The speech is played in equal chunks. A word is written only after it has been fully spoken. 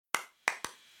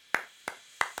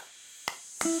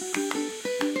Hello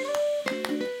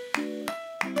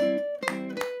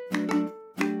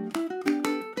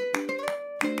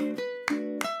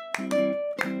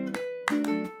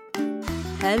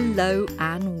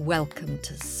and welcome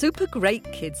to Super Great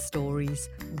Kids Stories,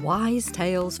 wise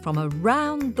tales from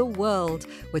around the world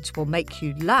which will make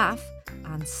you laugh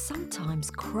and sometimes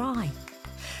cry.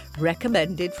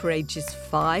 Recommended for ages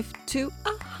 5 to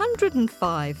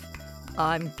 105.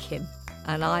 I'm Kim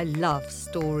and I love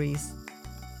stories.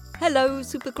 Hello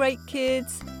Super Great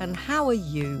Kids, and how are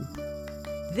you?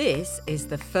 This is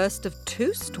the first of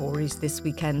 2 stories this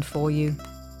weekend for you.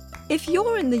 If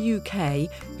you're in the UK,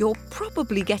 you're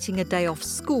probably getting a day off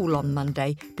school on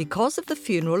Monday because of the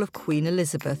funeral of Queen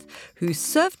Elizabeth, who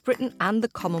served Britain and the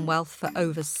Commonwealth for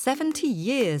over 70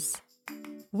 years.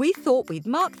 We thought we'd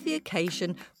mark the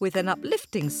occasion with an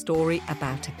uplifting story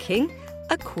about a king,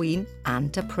 a queen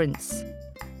and a prince.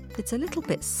 It's a little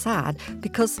bit sad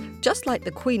because just like the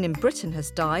Queen in Britain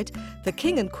has died, the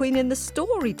King and Queen in the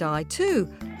story die too.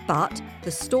 But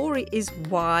the story is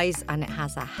wise and it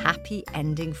has a happy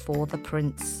ending for the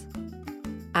prince.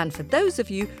 And for those of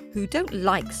you who don't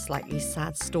like slightly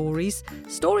sad stories,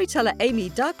 storyteller Amy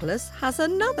Douglas has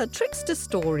another trickster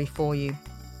story for you.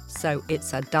 So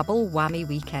it's a double whammy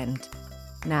weekend.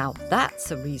 Now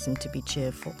that's a reason to be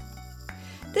cheerful.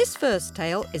 This first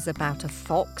tale is about a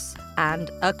fox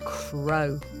and a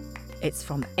crow. It's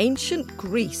from ancient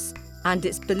Greece and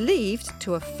it's believed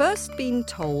to have first been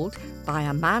told by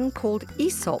a man called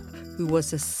Aesop, who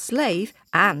was a slave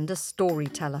and a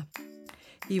storyteller.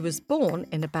 He was born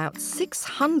in about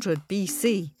 600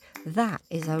 BC. That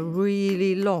is a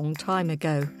really long time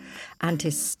ago. And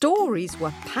his stories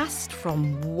were passed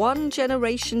from one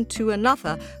generation to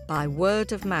another by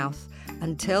word of mouth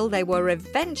until they were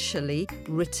eventually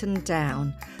written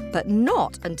down, but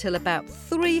not until about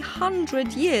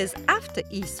 300 years after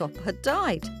Aesop had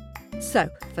died. So,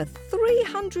 for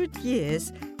 300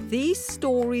 years, these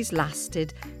stories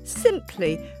lasted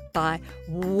simply by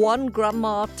one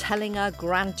grandma telling her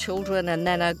grandchildren and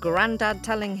then a granddad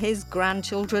telling his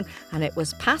grandchildren, and it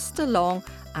was passed along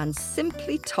and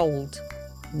simply told.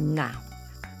 Now,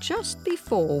 just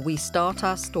before we start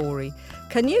our story,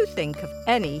 can you think of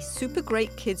any Super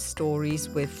Great Kids stories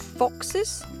with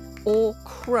foxes or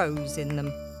crows in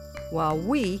them? While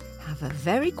we have a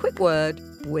very quick word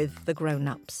with the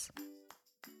grown-ups.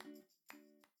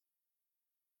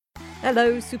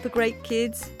 Hello, Super Great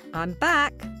Kids. I'm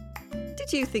back.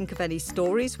 Did you think of any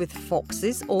stories with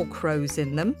foxes or crows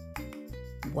in them?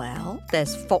 Well,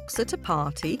 there's Fox at a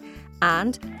Party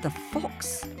and The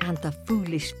Fox and the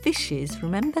Foolish Fishes.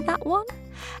 Remember that one?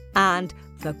 And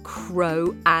The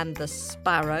Crow and the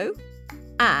Sparrow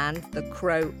and The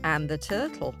Crow and the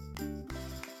Turtle.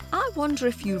 I wonder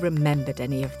if you remembered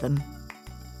any of them.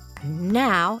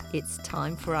 Now it's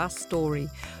time for our story,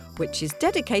 which is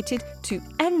dedicated to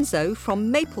Enzo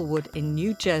from Maplewood in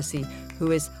New Jersey,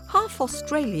 who is half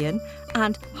Australian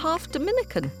and half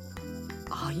Dominican.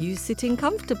 Are you sitting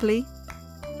comfortably?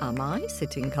 Am I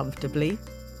sitting comfortably?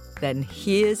 Then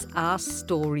here's our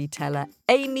storyteller,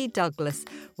 Amy Douglas,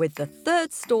 with the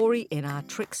 3rd story in our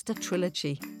Trickster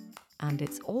trilogy. And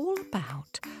it's all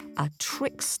about a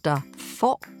trickster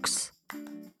fox.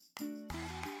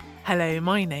 Hello,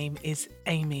 my name is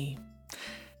Amy.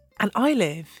 And I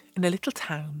live in a little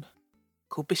town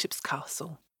called Bishop's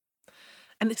Castle.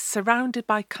 And it's surrounded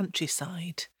by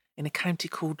countryside in a county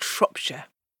called Shropshire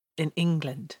in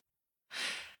England.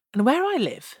 And where I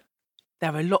live,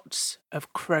 there are lots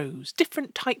of crows,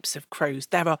 different types of crows.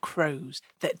 There are crows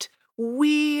that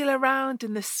wheel around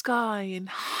in the sky in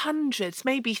hundreds,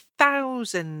 maybe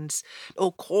thousands,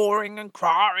 all cawing and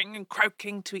crowing and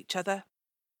croaking to each other.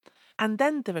 And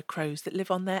then there are crows that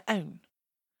live on their own.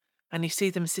 And you see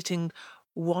them sitting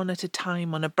one at a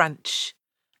time on a branch,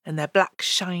 and their black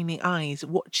shiny eyes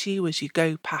watch you as you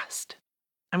go past.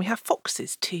 And we have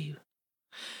foxes too.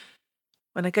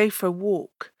 When I go for a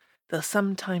walk, there'll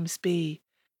sometimes be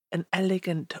an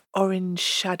elegant orange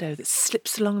shadow that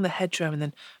slips along the hedgerow and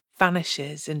then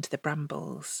vanishes into the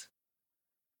brambles.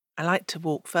 I like to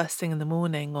walk first thing in the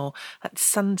morning or at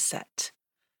sunset.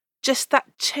 Just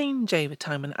that changeover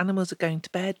time when animals are going to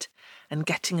bed and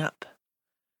getting up.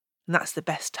 And that's the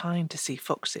best time to see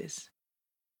foxes.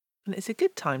 And it's a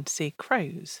good time to see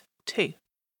crows too.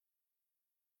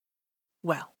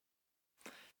 Well,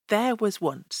 there was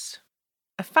once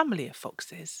a family of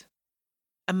foxes.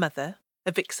 A mother,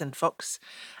 a vixen fox,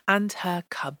 and her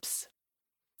cubs.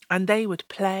 And they would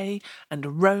play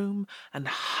and roam and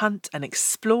hunt and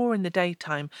explore in the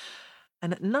daytime.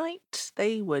 And at night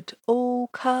they would all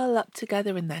curl up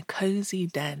together in their cosy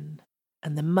den.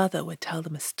 And the mother would tell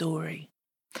them a story.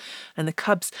 And the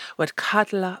cubs would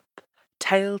cuddle up,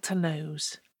 tail to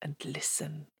nose, and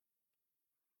listen.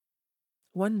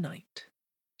 One night,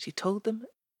 she told them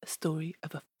a story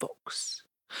of a fox.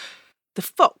 The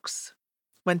fox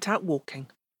went out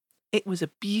walking. It was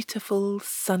a beautiful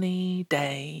sunny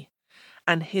day,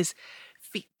 and his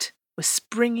feet were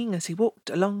springing as he walked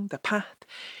along the path.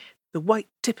 The white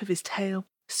tip of his tail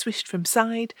swished from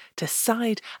side to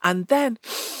side, and then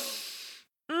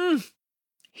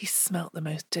he smelt the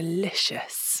most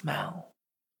delicious smell.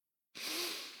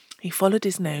 He followed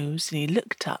his nose and he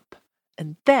looked up,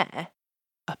 and there,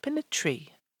 up in a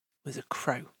tree, was a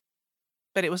crow.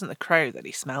 But it wasn't the crow that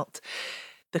he smelt.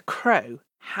 The crow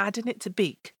had in its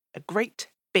beak a great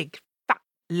big fat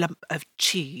lump of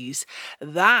cheese.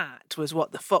 That was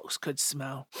what the fox could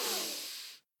smell.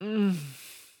 The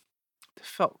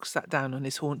fox sat down on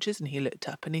his haunches and he looked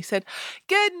up and he said,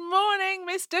 "Good morning,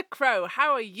 Mr. Crow.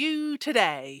 How are you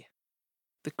today?"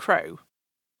 The crow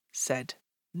said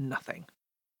nothing.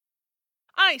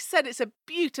 "I said it's a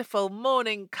beautiful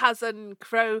morning, Cousin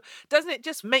Crow. Doesn't it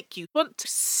just make you want to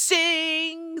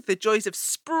sing the joys of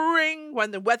spring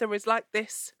when the weather is like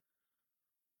this?"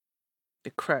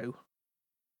 The crow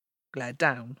glared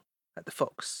down at the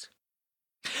fox.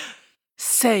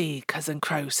 "Say, Cousin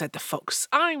Crow," said the fox,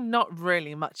 "I'm not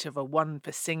really much of a one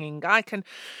for singing. I can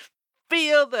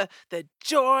feel the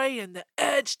joy and the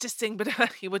urge to sing,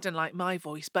 but you wouldn't like my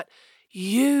voice. But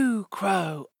you,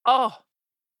 Crow,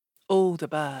 all the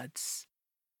birds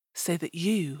say that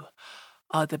you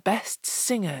are the best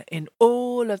singer in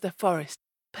all of the forest.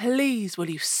 Please, will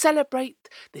you celebrate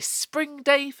this spring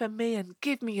day for me and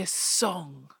give me a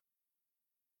song?"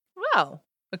 Well,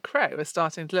 the crow was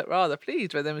starting to look rather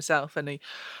pleased with himself, and he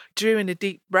drew in a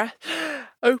deep breath,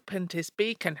 opened his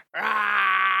beak, and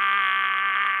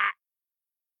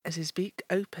as his beak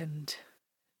opened,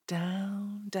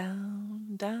 down,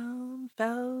 down, down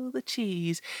fell the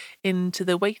cheese into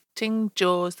the waiting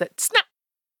jaws that snapped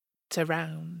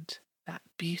around that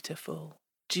beautiful,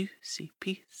 juicy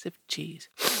piece of cheese.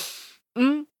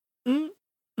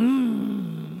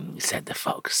 Said the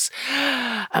fox.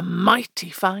 "A mighty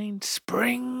fine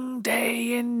spring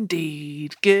day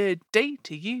indeed. Good day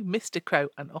to you, Mr. Crow."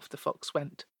 And off the fox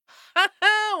went.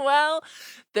 Well,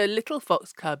 the little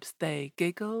fox cubs, they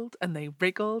giggled and they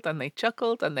wriggled and they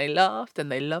chuckled and they laughed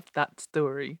and they loved that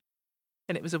story.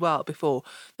 And it was a while before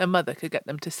their mother could get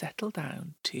them to settle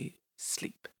down to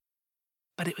sleep.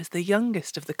 But it was the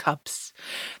youngest of the cubs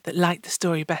that liked the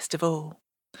story best of all.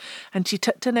 And she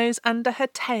tucked her nose under her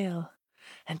tail,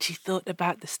 and she thought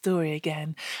about the story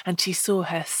again, and she saw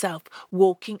herself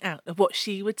walking out of what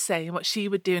she would say and what she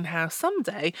would do, and how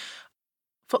someday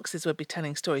foxes would be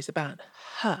telling stories about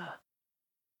her.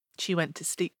 She went to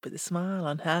sleep with a smile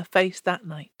on her face that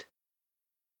night.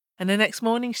 And the next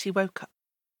morning she woke up,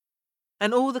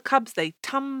 and all the cubs, they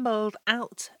tumbled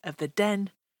out of the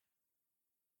den.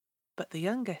 But the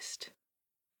youngest,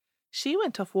 she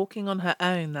went off walking on her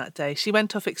own that day. She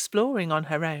went off exploring on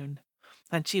her own.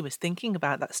 And she was thinking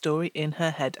about that story in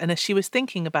her head. And as she was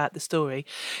thinking about the story,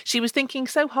 she was thinking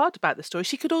so hard about the story,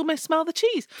 she could almost smell the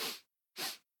cheese.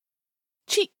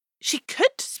 She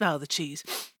could smell the cheese.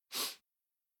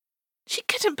 She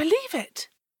couldn't believe it.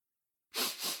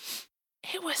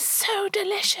 It was so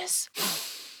delicious.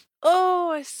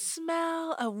 Oh, a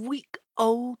smell of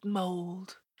week-old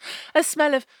mould. A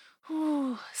smell of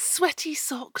sweaty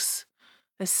socks.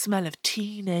 A smell of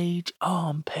teenage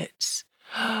armpits.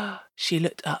 She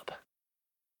looked up.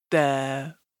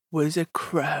 There was a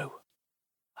crow.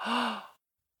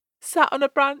 Sat on a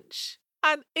branch,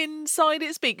 and inside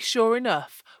its beak, sure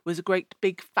enough, was a great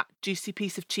big fat juicy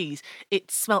piece of cheese.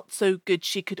 It smelt so good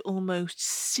she could almost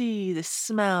see the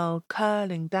smell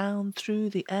curling down through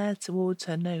the air towards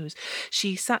her nose.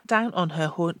 She sat down on her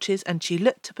haunches and she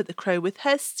looked up at the crow with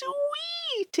her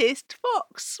sweetest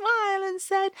fox smile and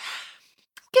said,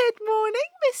 "Good morning,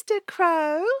 Mr.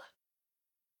 Crow."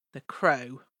 The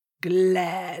crow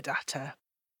glared at her.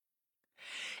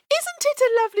 "Isn't it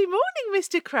a lovely morning,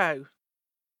 Mr. Crow?"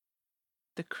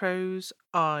 The crow's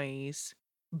eyes,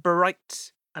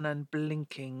 bright and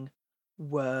unblinking,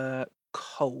 were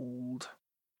cold.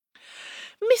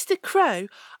 "Mr. Crow,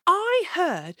 I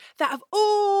heard that of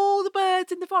all the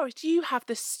birds in the forest, you have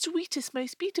the sweetest,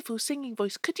 most beautiful singing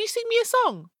voice. Could you sing me a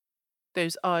song?"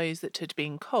 Those eyes that had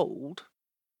been cold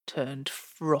turned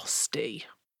frosty.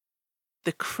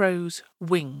 The crow's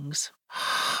wings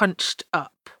hunched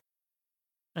up,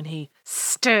 and he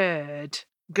stared,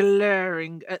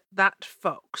 glaring at that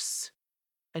fox,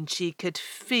 and she could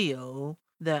feel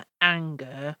the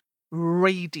anger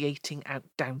radiating out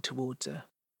down towards her.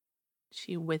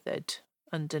 She withered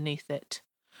underneath it.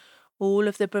 All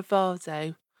of the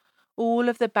bravado, all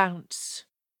of the bounce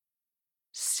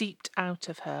seeped out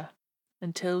of her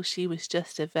until she was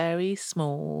just a very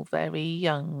small, very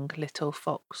young little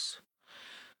fox.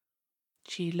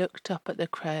 She looked up at the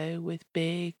crow with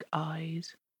big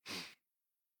eyes.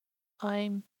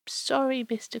 "I'm sorry,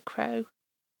 Mr. Crow.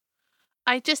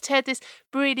 I just heard this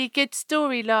really good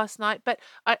story last night, but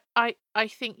I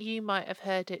think you might have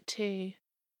heard it too."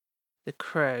 The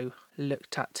crow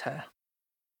looked at her,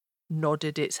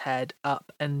 nodded its head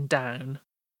up and down,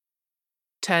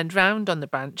 turned round on the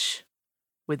branch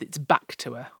with its back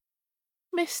to her.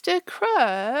 "Mr.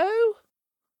 Crow?"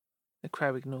 The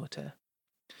crow ignored her.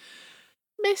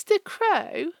 "Mr.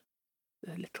 Crow?"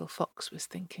 The little fox was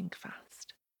thinking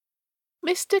fast.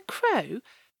 "Mr. Crow,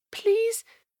 please,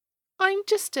 I'm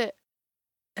just a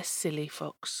silly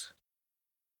fox.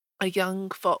 A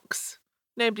young fox.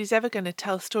 Nobody's ever going to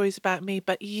tell stories about me,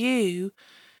 but you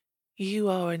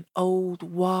are an old,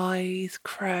 wise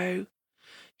crow.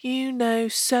 You know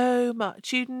so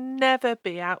much. You'd never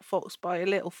be outfoxed by a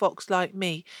little fox like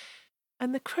me."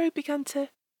 And the crow began to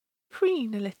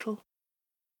preen a little,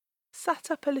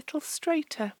 sat up a little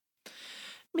straighter.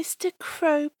 "Mr.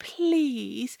 Crow,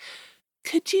 please,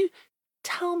 could you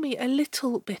tell me a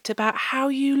little bit about how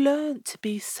you learnt to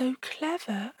be so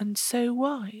clever and so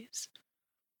wise?"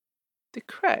 The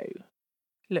crow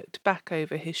looked back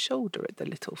over his shoulder at the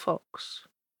little fox.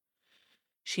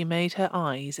 She made her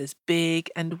eyes as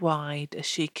big and wide as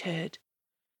she could.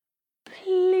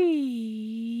 "Please?"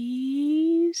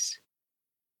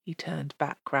 He turned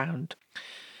back round,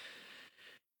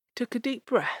 took a deep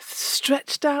breath,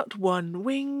 stretched out one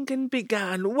wing and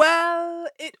began, "Well,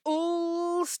 it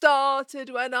all started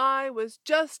when I was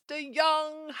just a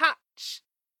young hatch."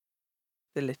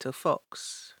 The little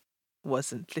fox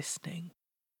wasn't listening.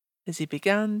 As he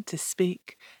began to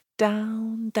speak,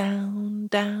 down, down,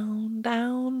 down,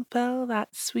 down fell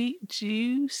that sweet,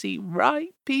 juicy,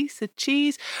 ripe piece of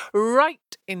cheese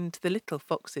right into the little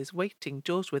fox's waiting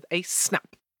jaws with a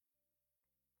snap.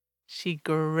 She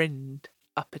grinned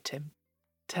up at him,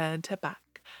 turned her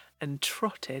back, and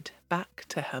trotted back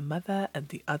to her mother and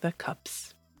the other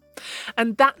cubs.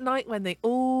 And that night, when they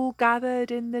all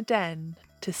gathered in the den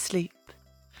to sleep,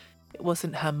 it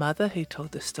wasn't her mother who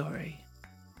told the story,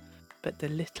 but the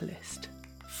littlest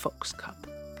fox cub.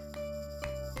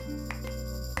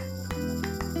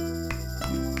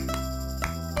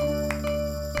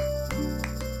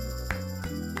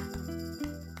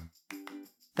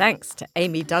 Thanks to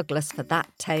Amy Douglas for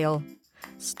that tale.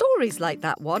 Stories like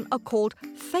that one are called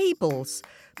fables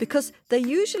because they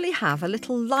usually have a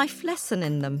little life lesson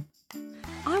in them.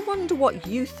 I wonder what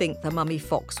you think the mummy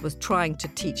fox was trying to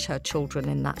teach her children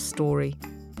in that story.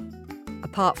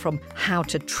 Apart from how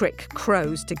to trick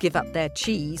crows to give up their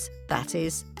cheese, that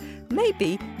is,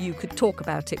 maybe you could talk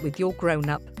about it with your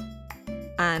grown-up.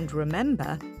 And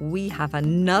remember, we have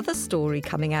another story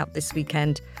coming out this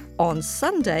weekend. On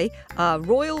Sunday, our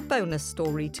royal bonus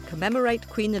story to commemorate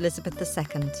Queen Elizabeth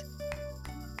II.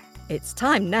 It's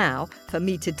time now for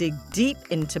me to dig deep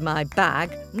into my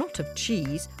bag, not of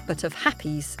cheese, but of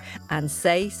happies, and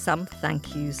say some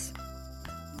thank yous.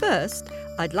 First,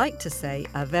 I'd like to say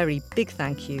a very big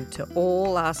thank you to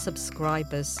all our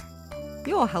subscribers.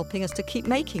 You're helping us to keep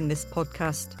making this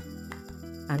podcast.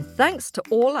 And thanks to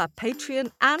all our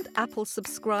Patreon and Apple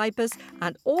subscribers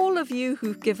and all of you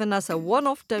who've given us a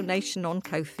one-off donation on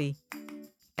Ko-fi.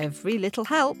 Every little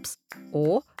helps,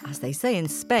 or, as they say in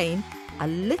Spain, a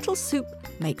little soup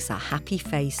makes a happy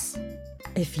face.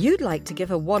 If you'd like to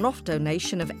give a one-off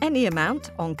donation of any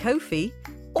amount on Ko-fi,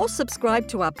 or subscribe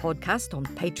to our podcast on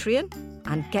Patreon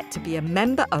and get to be a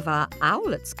member of our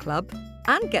Owlets Club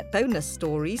and get bonus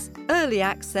stories, early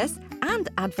access and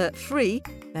advert-free,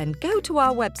 then go to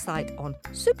our website on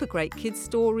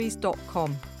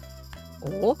supergreatkidsstories.com.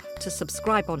 Or to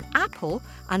subscribe on Apple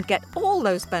and get all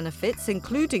those benefits,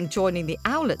 including joining the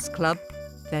Owlets Club,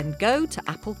 then go to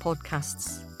Apple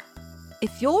Podcasts.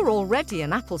 If you're already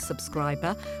an Apple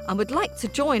subscriber and would like to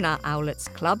join our Owlets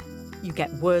Club, you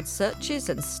get word searches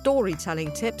and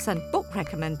storytelling tips and book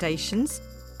recommendations.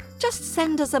 Just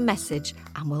send us a message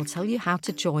and we'll tell you how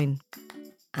to join.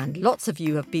 And lots of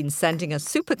you have been sending us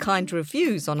super kind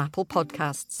reviews on Apple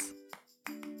Podcasts.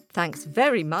 Thanks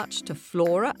very much to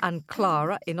Flora and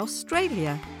Clara in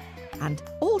Australia. And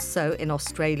also in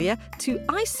Australia to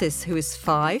Isis, who is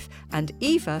 5, and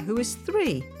Eva, who is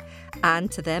 3,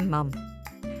 and to their mum.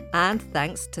 And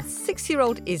thanks to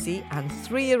 6-year-old Izzy and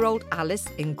 3-year-old Alice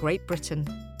in Great Britain.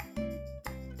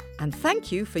 And thank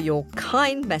you for your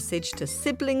kind message to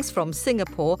siblings from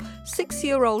Singapore,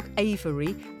 6-year-old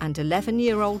Avery and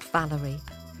 11-year-old Valerie.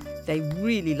 They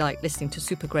really like listening to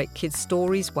Super Great Kids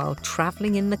stories while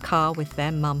travelling in the car with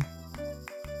their mum.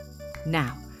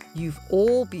 Now, you've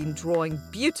all been drawing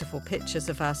beautiful pictures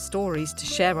of our stories to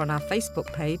share on our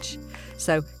Facebook page.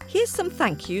 So here's some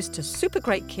thank yous to Super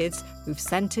Great Kids who've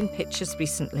sent in pictures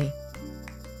recently.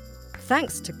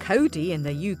 Thanks to Cody in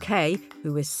the UK,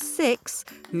 who is 6,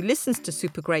 who listens to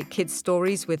Super Great Kids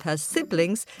stories with her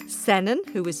siblings, Senan,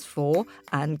 who is 4,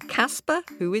 and Casper,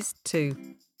 who is 2.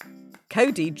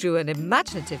 Cody drew an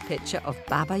imaginative picture of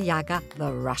Baba Yaga,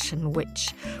 the Russian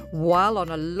witch, while on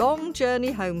a long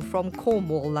journey home from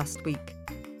Cornwall last week.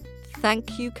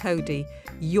 Thank you, Cody.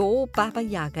 Your Baba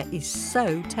Yaga is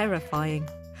so terrifying.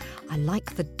 I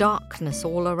like the darkness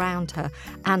all around her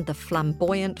and the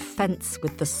flamboyant fence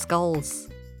with the skulls.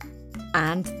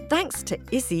 And thanks to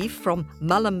Izzy from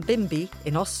Mullumbimby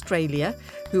in Australia,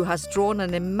 who has drawn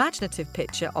an imaginative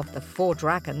picture of the 4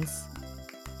 dragons.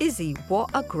 Izzy, what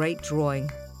a great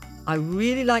drawing. I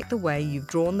really like the way you've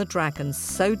drawn the dragons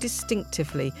so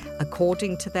distinctively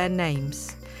according to their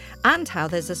names, and how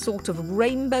there's a sort of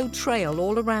rainbow trail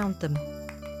all around them.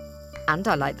 And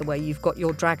I like the way you've got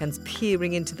your dragons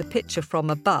peering into the picture from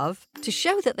above to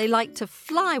show that they like to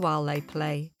fly while they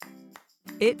play.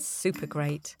 It's super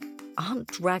great. Aren't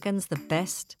dragons the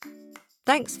best?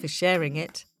 Thanks for sharing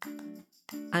it.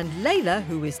 And Layla,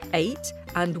 who is 8,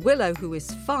 and Willow, who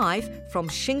is 5, from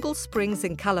Shingle Springs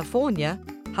in California,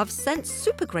 have sent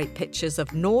super great pictures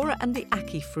of Nora and the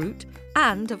Ackee fruit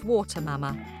and of Water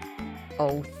Mama.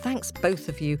 Oh, thanks both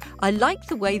of you. I like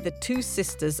the way the 2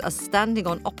 sisters are standing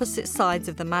on opposite sides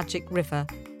of the magic river,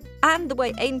 and the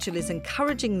way Angel is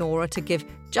encouraging Nora to give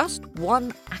just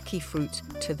 1 Ackee fruit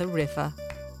to the river.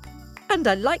 And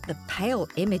I like the pale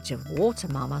image of Water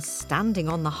Mama standing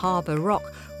on the harbour rock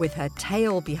with her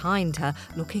tail behind her,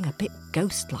 looking a bit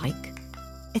ghost-like.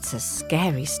 It's a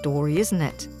scary story, isn't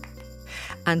it?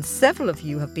 And several of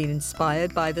you have been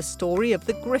inspired by the story of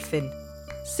the Griffin.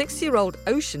 6-year-old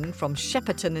Ocean from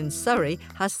Shepperton in Surrey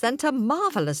has sent a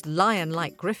marvellous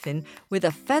lion-like griffin with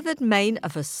a feathered mane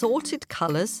of assorted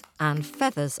colours and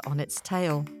feathers on its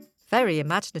tail. Very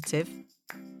imaginative.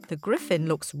 The griffin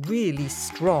looks really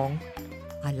strong.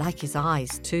 I like his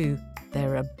eyes too.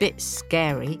 They're a bit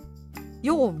scary.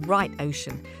 You're right,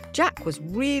 Ocean. Jack was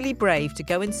really brave to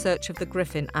go in search of the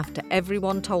griffin after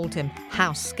everyone told him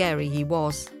how scary he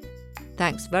was.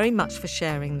 Thanks very much for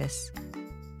sharing this.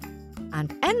 And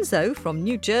Enzo from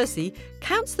New Jersey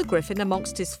counts the griffin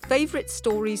amongst his favourite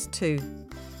stories too.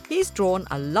 He's drawn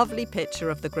a lovely picture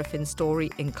of the griffin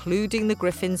story, including the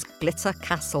griffin's glitter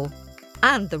castle,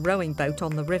 and the rowing boat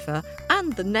on the river,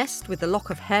 and the nest with a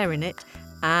lock of hair in it,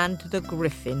 and the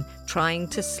griffin trying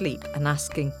to sleep and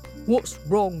asking, "What's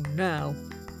wrong now?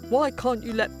 Why can't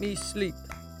you let me sleep?"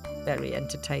 Very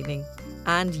entertaining.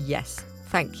 And yes,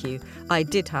 thank you. I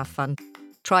did have fun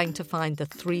trying to find the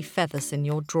 3 feathers in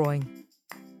your drawing.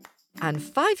 And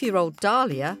 5-year-old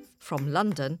Dahlia from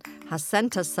London has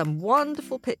sent us some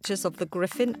wonderful pictures of the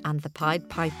griffin and the Pied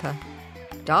Piper.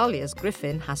 Dahlia's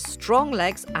griffin has strong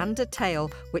legs and a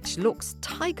tail which looks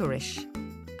tigerish,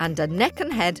 and a neck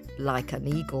and head like an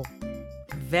eagle.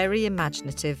 Very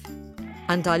imaginative.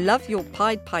 And I love your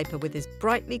Pied Piper with his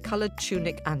brightly coloured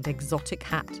tunic and exotic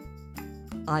hat.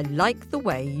 I like the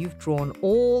way you've drawn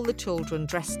all the children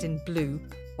dressed in blue,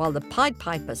 while the Pied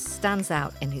Piper stands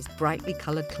out in his brightly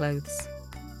coloured clothes.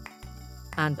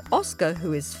 And Oscar,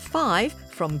 who is 5,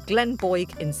 from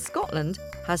Glenboig in Scotland,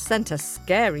 has sent a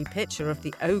scary picture of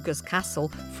the ogre's castle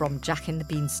from Jack and the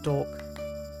Beanstalk.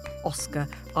 Oscar,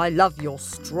 I love your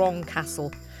strong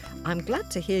castle. I'm glad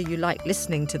to hear you like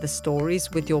listening to the stories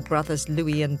with your brothers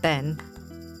Louis and Ben.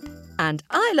 And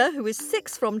Isla, who is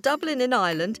 6, from Dublin in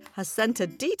Ireland, has sent a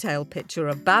detailed picture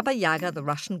of Baba Yaga, the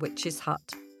Russian witch's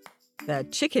hut. Their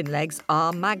chicken legs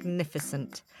are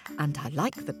magnificent, and I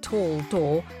like the tall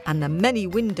door and the many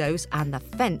windows and the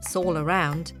fence all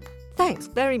around. Thanks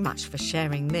very much for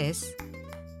sharing this.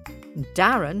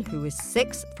 Darren, who is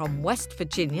 6, from West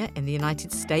Virginia in the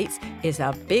United States, is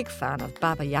a big fan of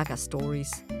Baba Yaga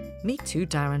stories. Me too,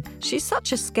 Darren. She's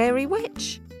such a scary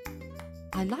witch.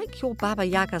 I like your Baba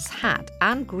Yaga's hat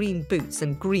and green boots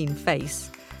and green face,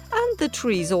 and the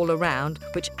trees all around,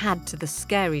 which add to the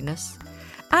scariness.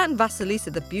 And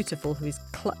Vasilisa the Beautiful, who is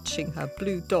clutching her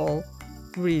blue doll.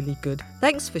 Really good.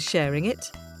 Thanks for sharing it.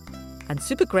 And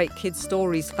Super Great Kids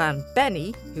Stories fan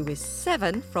Benny, who is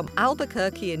 7, from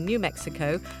Albuquerque in New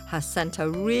Mexico, has sent a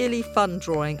really fun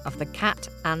drawing of the cat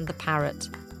and the parrot.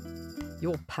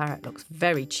 Your parrot looks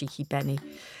very cheeky, Benny.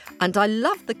 And I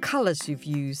love the colours you've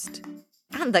used.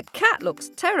 And the cat looks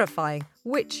terrifying,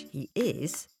 which he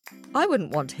is. I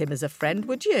wouldn't want him as a friend,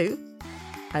 would you?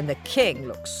 And the king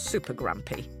looks super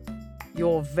grumpy.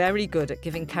 You're very good at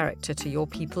giving character to your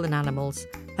people and animals.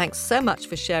 Thanks so much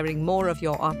for sharing more of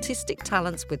your artistic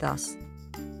talents with us.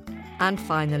 And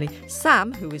finally,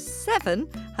 Sam, who is 7,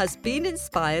 has been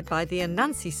inspired by the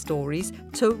Anansi stories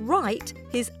to write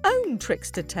his own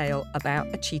trickster tale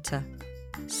about a cheetah.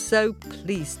 So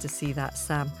pleased to see that,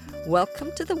 Sam.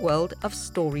 Welcome to the world of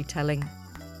storytelling.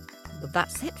 Well,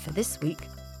 that's it for this week.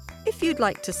 If you'd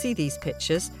like to see these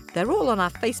pictures, they're all on our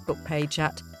Facebook page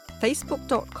at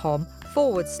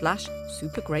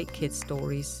facebook.com/Super Great Kids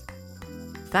Stories.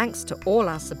 Thanks to all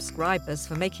our subscribers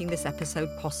for making this episode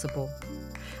possible.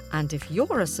 And if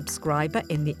you're a subscriber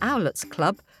in the Owlets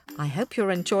Club, I hope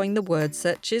you're enjoying the word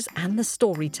searches and the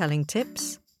storytelling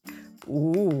tips.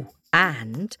 Ooh,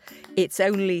 and it's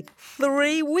only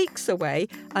 3 weeks away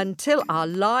until our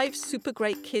live Super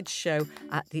Great Kids show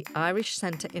at the Irish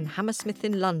Centre in Hammersmith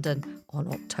in London on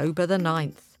October the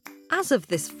 9th. As of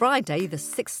this Friday, the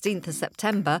 16th of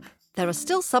September, there are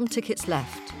still some tickets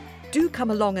left. Do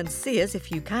come along and see us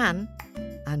if you can.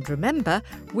 And remember,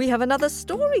 we have another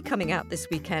story coming out this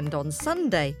weekend on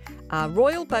Sunday, our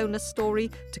royal bonus story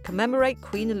to commemorate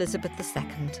Queen Elizabeth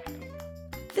II.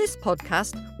 This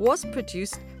podcast was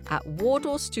produced at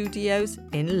Wardour Studios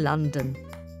in London.